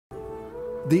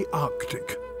The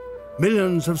Arctic.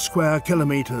 Millions of square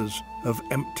kilometers of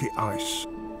empty ice.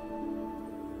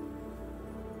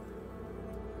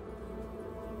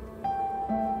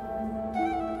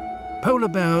 Polar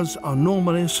bears are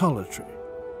normally solitary.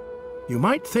 You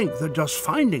might think that just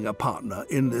finding a partner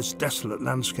in this desolate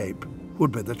landscape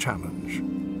would be the challenge.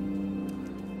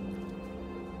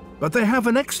 But they have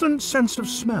an excellent sense of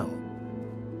smell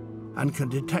and can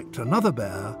detect another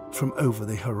bear from over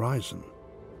the horizon.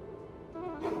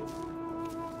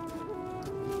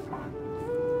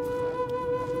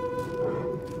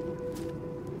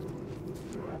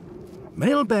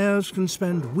 Male bears can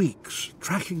spend weeks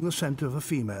tracking the scent of a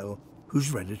female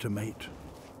who's ready to mate.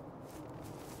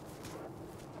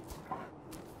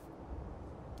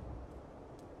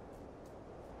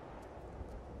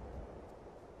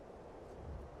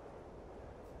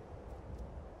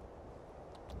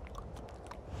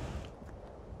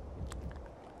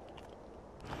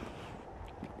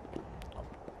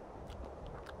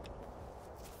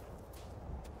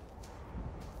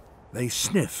 They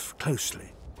sniff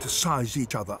closely to size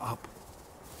each other up.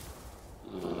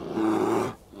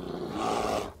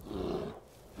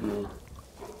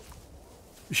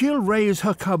 She'll raise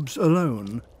her cubs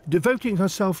alone, devoting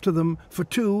herself to them for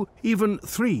 2, even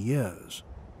 3 years.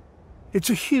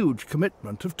 It's a huge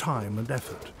commitment of time and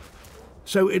effort.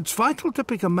 So it's vital to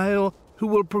pick a male who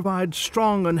will provide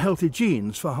strong and healthy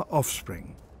genes for her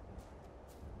offspring.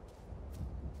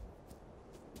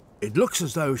 It looks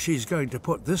as though she's going to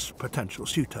put this potential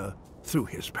suitor through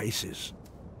his paces.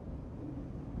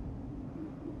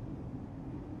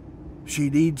 She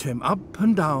leads him up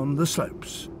and down the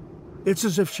slopes. It's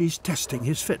as if she's testing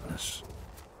his fitness.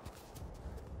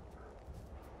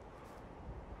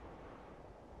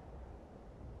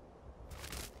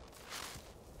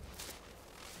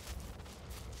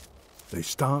 They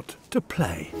start to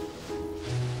play.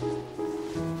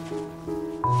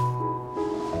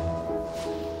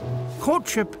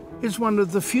 Courtship is one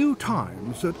of the few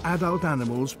times that adult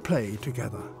animals play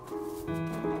together.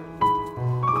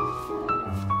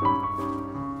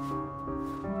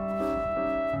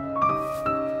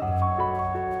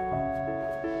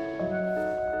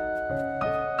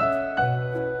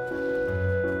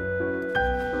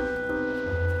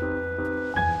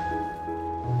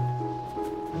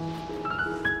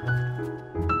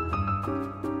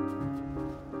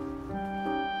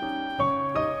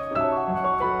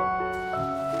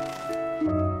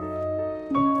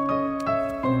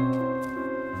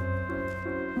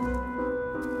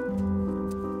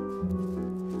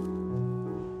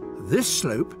 This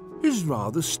slope is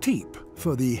rather steep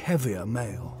for the heavier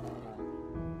male.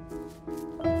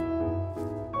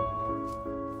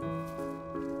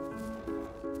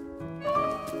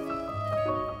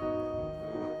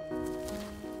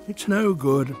 It's no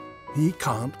good. He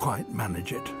can't quite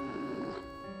manage it.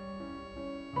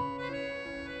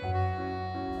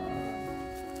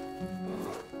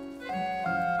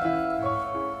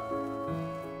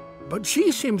 But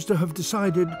she seems to have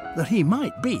decided that he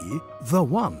might be the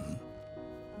one,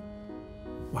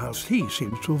 whilst he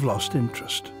seems to have lost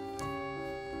interest.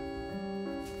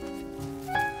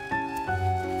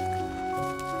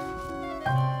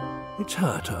 It's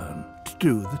her turn to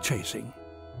do the chasing.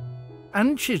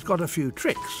 And she's got a few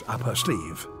tricks up her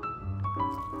sleeve.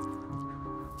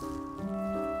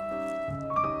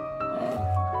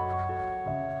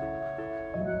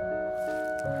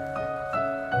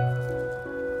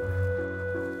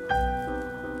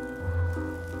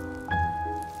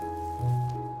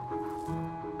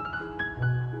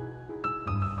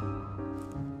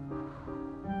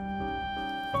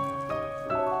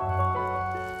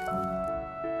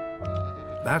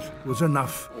 That was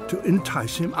enough to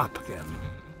entice him up again.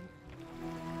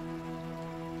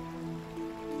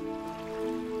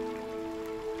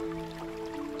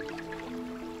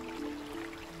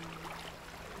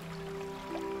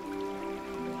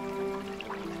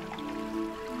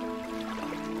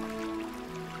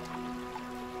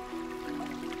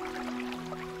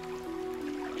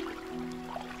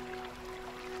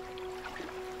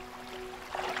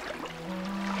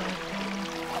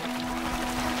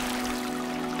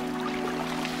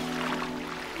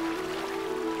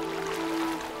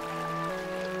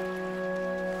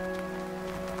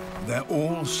 They're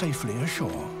all safely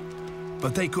ashore,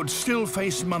 but they could still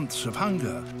face months of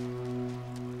hunger.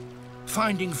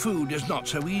 Finding food is not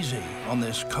so easy on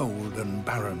this cold and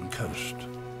barren coast.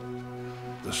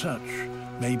 The search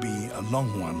may be a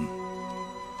long one.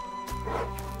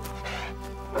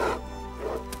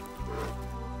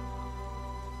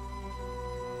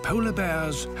 Polar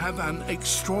bears have an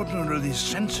extraordinarily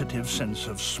sensitive sense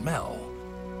of smell,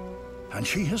 and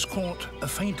she has caught a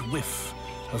faint whiff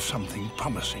of something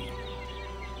promising.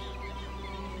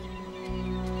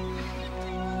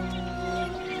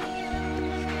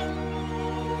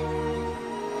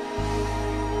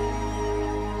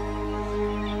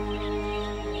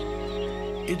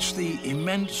 It's the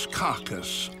immense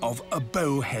carcass of a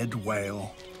bowhead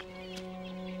whale.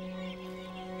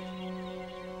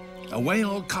 A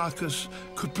whale carcass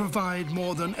could provide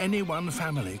more than any one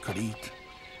family could eat.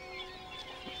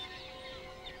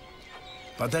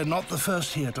 But they're not the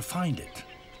first here to find it,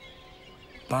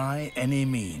 by any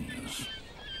means.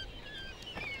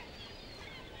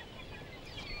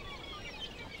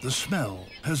 The smell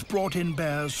has brought in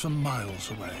bears from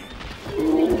miles away.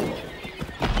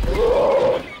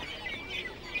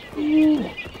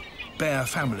 Bear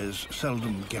families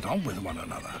seldom get on with one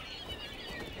another.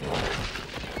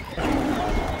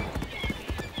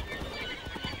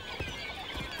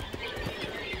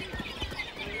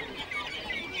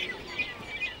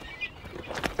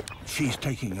 She's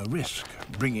taking a risk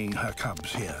bringing her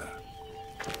cubs here.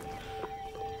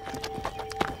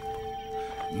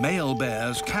 Male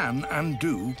bears can and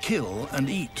do kill and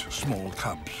eat small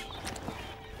cubs.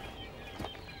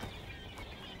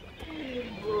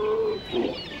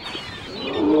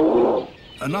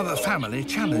 Another family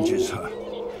challenges her.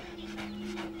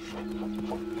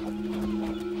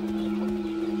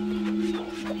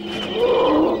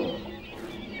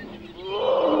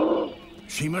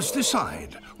 She must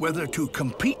decide whether to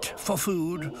compete for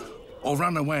food or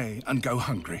run away and go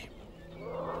hungry.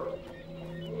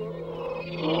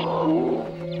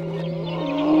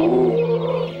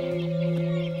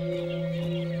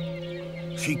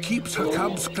 She keeps her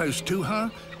cubs close to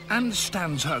her and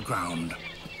stands her ground.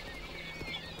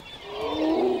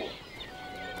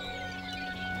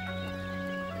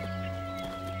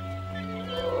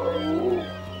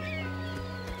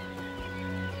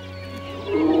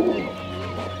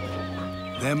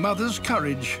 Their mother's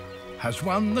courage has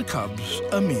won the cubs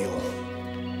a meal.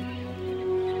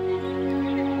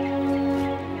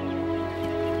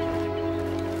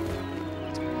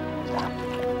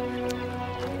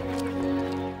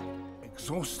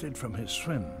 Exhausted from his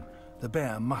swim, the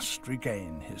bear must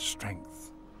regain his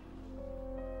strength.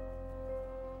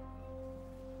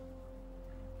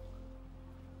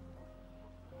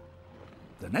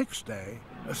 The next day,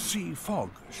 a sea fog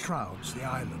shrouds the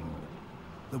island.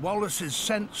 The walruses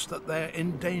sense that they're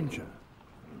in danger.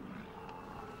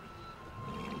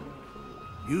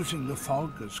 Using the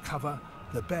fog as cover,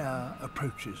 the bear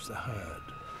approaches the herd.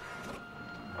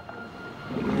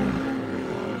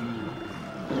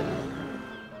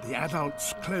 The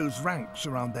adults close ranks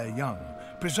around their young,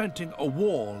 presenting a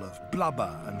wall of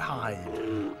blubber and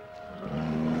hide.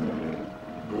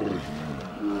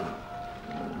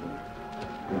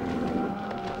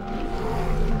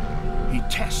 He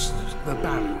tests the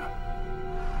barrier,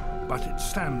 but it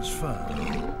stands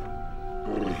firm.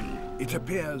 It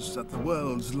appears that the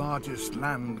world's largest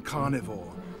land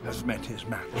carnivore has met his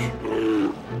match.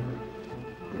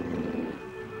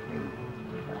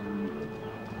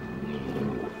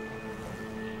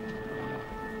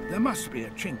 There must be a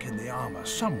chink in the armor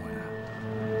somewhere.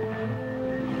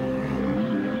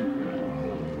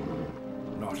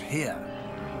 Not here.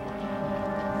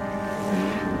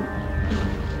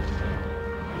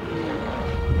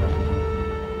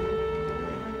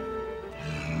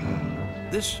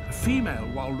 This female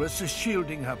walrus is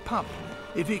shielding her pup.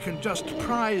 If he can just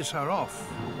prise her off.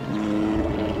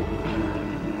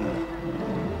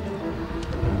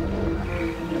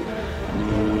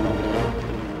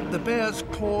 The bear's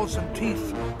claws and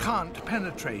teeth can't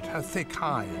penetrate her thick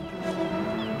hide.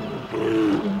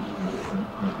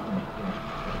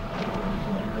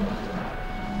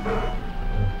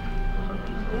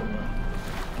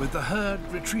 With the herd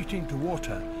retreating to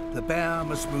water, the bear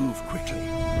must move quickly.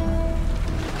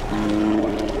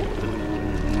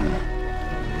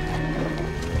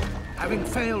 Having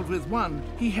failed with one,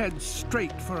 he heads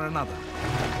straight for another.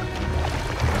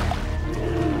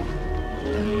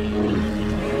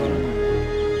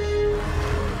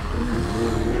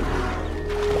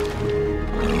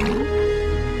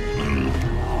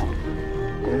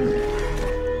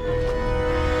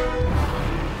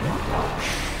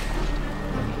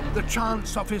 The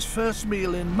chance of his first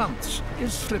meal in months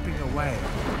is slipping away.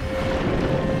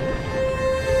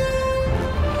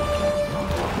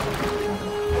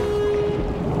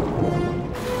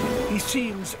 He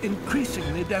seems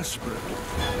increasingly desperate.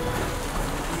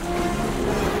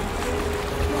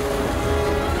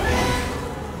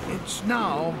 It's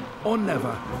now or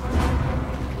never.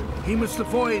 He must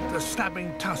avoid the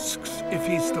stabbing tusks if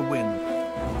he's to win.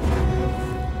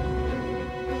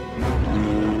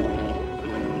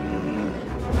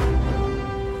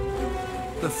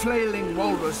 The flailing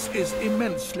walrus is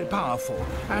immensely powerful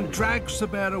and drags the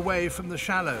bear away from the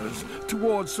shallows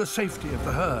towards the safety of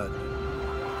the herd.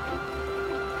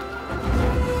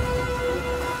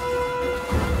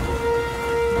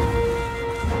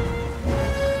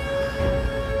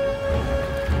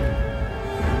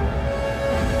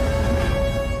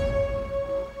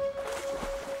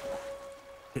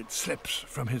 It slips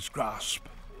from his grasp.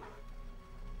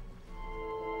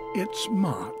 It's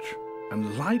March,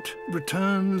 and light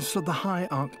returns to the high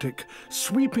Arctic,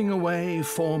 sweeping away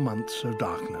 4 months of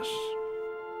darkness.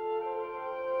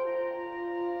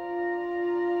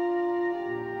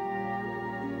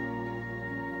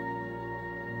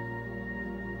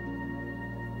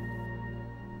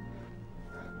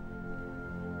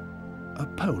 A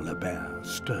polar bear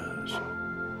stirs.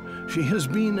 She has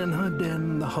been in her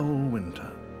den the whole winter.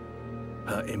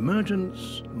 Her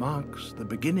emergence marks the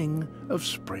beginning of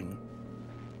spring.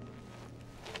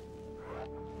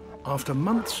 After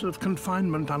months of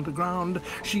confinement underground,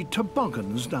 she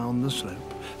toboggans down the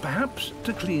slope, perhaps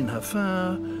to clean her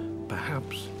fur,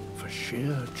 perhaps for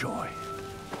sheer joy.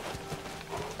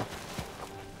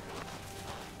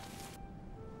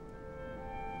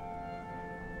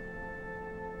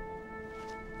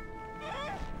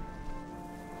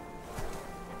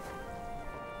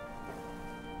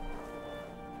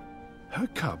 Her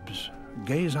cubs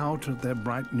gaze out at their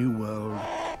bright new world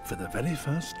for the very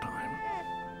first time.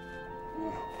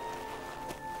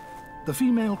 The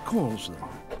female calls them,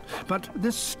 but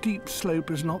this steep slope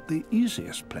is not the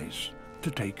easiest place to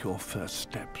take your first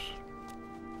steps.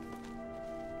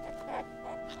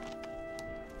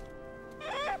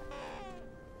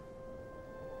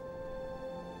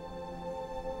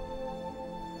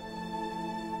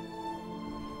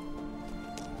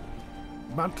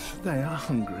 But they are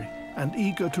hungry and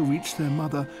eager to reach their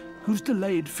mother, who's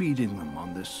delayed feeding them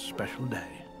on this special day.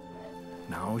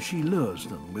 Now she lures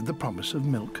them with the promise of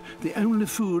milk, the only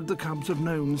food the cubs have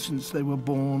known since they were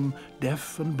born,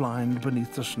 deaf and blind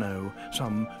beneath the snow,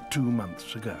 some 2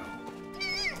 months ago.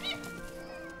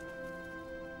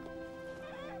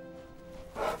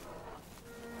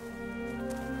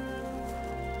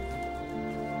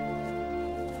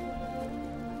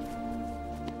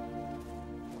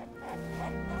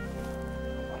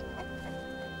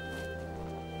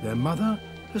 Their mother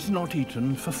has not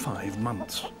eaten for 5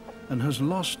 months and has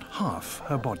lost half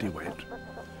her body weight.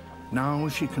 Now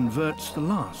she converts the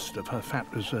last of her fat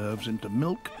reserves into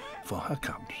milk for her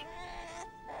cubs.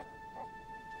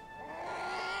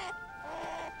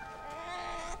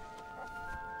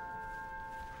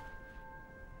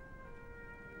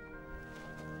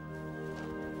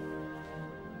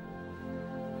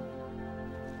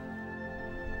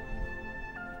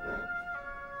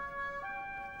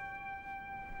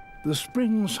 The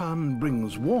spring sun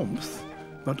brings warmth,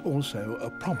 but also a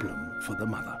problem for the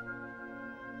mother.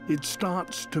 It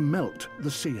starts to melt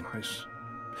the sea ice.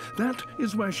 That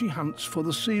is where she hunts for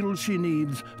the seals she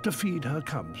needs to feed her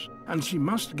cubs, and she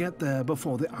must get there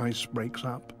before the ice breaks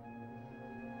up.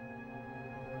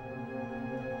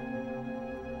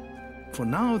 For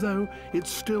now, though,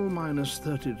 it's still minus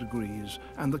 30 degrees,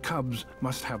 and the cubs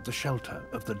must have the shelter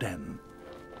of the den.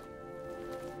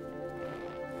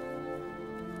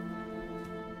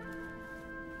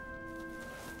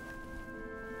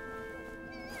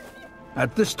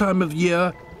 At this time of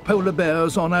year, polar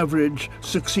bears on average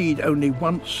succeed only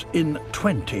once in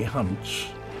 20 hunts.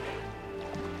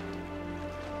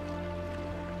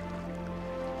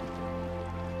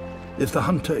 If the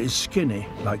hunter is skinny,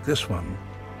 like this one,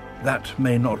 that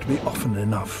may not be often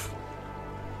enough.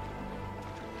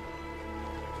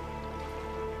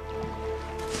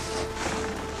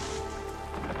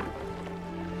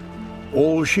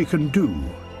 All she can do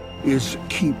is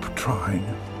keep trying.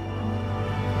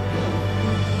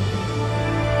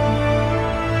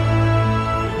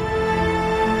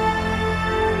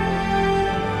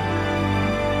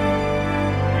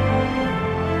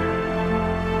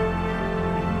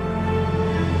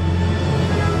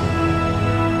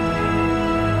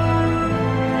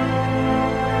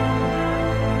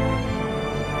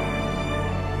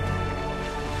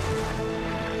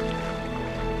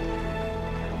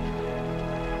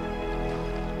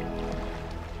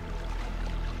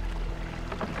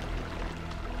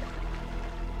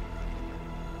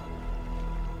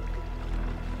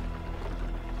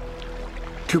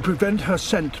 To prevent her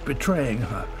scent betraying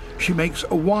her, she makes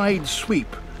a wide sweep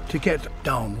to get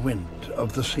downwind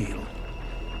of the seal.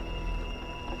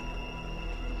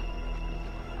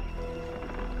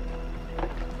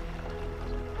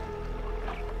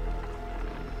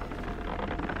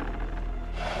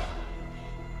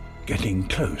 Getting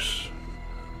close.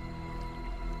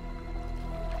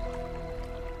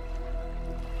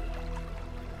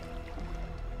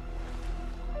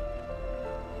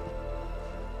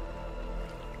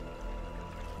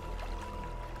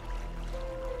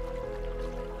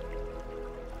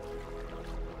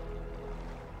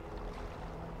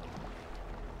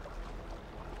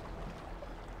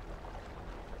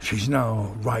 She's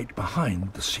now right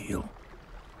behind the seal.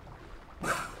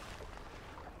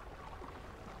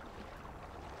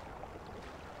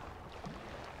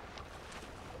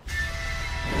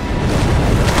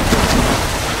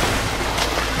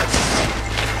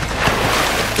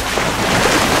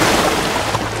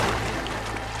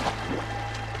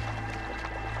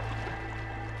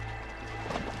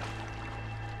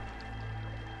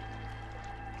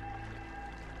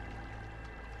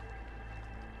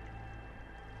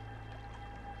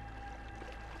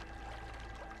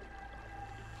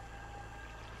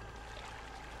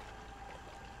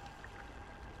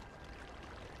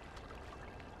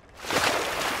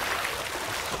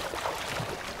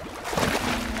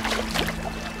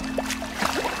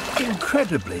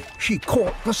 Incredibly, she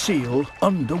caught the seal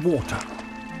underwater.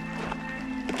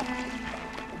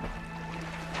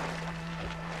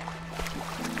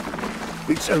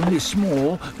 It's only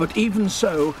small, but even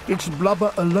so, its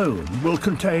blubber alone will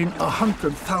contain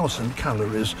 100,000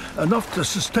 calories, enough to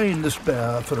sustain this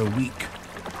bear for a week.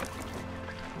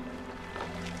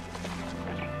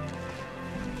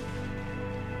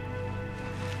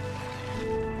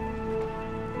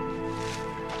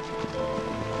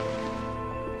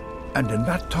 And in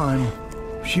that time,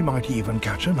 she might even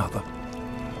catch another.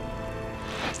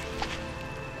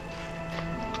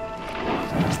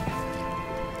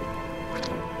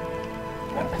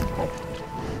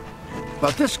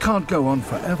 But this can't go on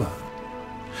forever.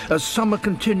 As summer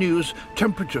continues,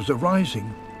 temperatures are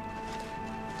rising.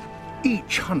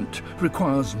 Each hunt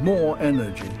requires more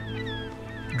energy,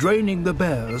 draining the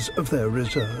bears of their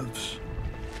reserves.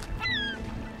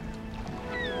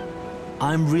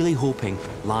 I'm really hoping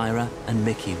Lyra and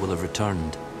Mickey will have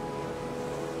returned.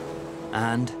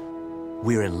 And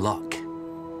we're in luck.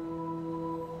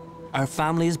 Our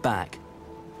family is back,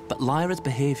 but Lyra's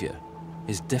behaviour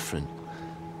is different.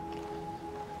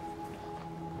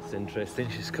 It's interesting,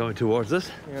 she's coming towards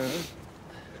us. Yeah.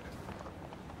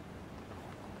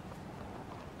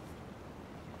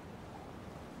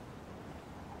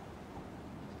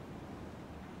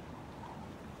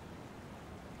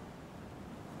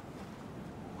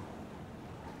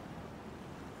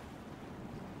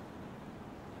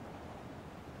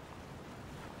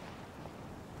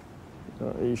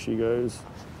 Here she goes.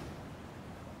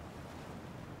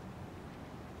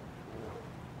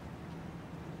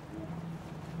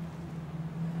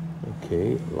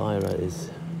 Okay, Lyra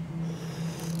is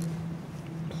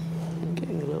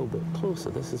getting a little bit closer.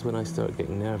 This is when I start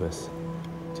getting nervous,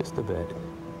 just a bit.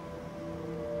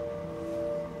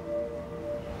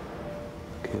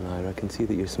 Okay, Lyra, I can see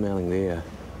that you're smelling the air,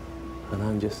 and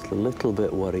I'm just a little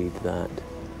bit worried that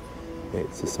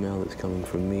it's the smell that's coming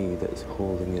from me that's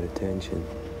holding your attention.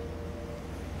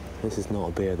 This is not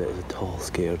a bear that is at all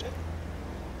scared.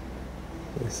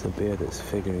 This is a bear that's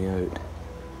figuring out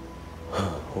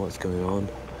what's going on,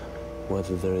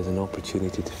 whether there is an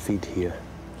opportunity to feed here.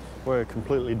 We're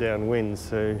completely downwind,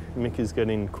 so Mickey's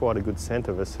getting quite a good scent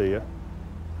of us here.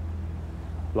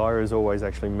 Lyra's always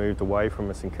actually moved away from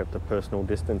us and kept a personal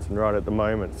distance, and right at the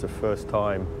moment it's the first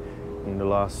time in the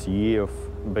last year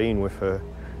of being with her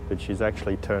that she's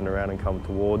actually turned around and come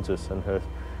towards us, and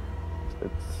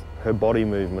it's her body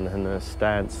movement and her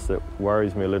stance that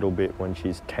worries me a little bit when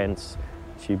she's tense.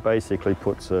 She basically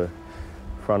puts her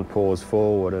front paws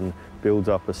forward and builds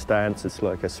up a stance. It's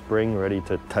like a spring ready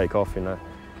to take off.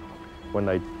 When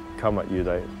they come at you,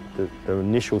 the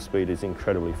initial speed is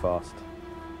incredibly fast.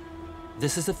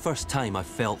 This is the first time I've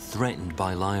felt threatened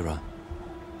by Lyra.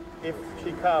 If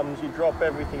she comes, you drop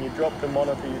everything. You drop the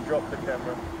monitor, you drop the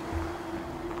camera.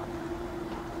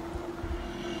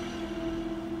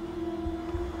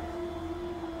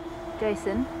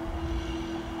 Jason,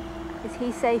 is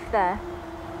he safe there?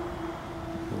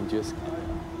 And just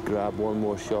grab one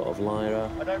more shot of Lyra.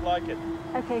 I don't like it.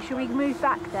 Okay, shall we move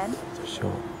back then?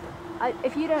 Sure.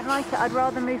 If you don't like it, I'd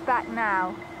rather move back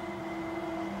now.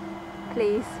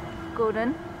 Please,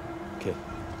 Gordon. Okay.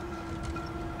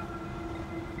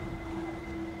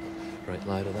 Right,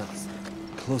 Lyra, that's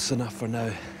close enough for now.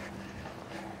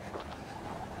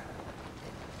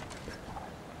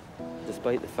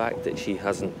 Despite the fact that she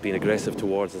hasn't been aggressive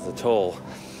towards us at all,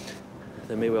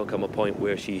 there may well come a point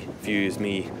where she views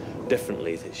me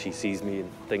differently, that she sees me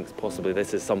and thinks possibly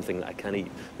this is something that I can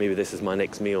eat. Maybe this is my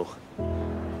next meal.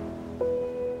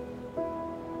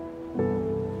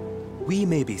 We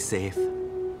may be safe,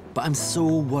 but I'm so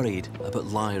worried about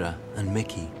Lyra and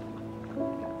Mickey.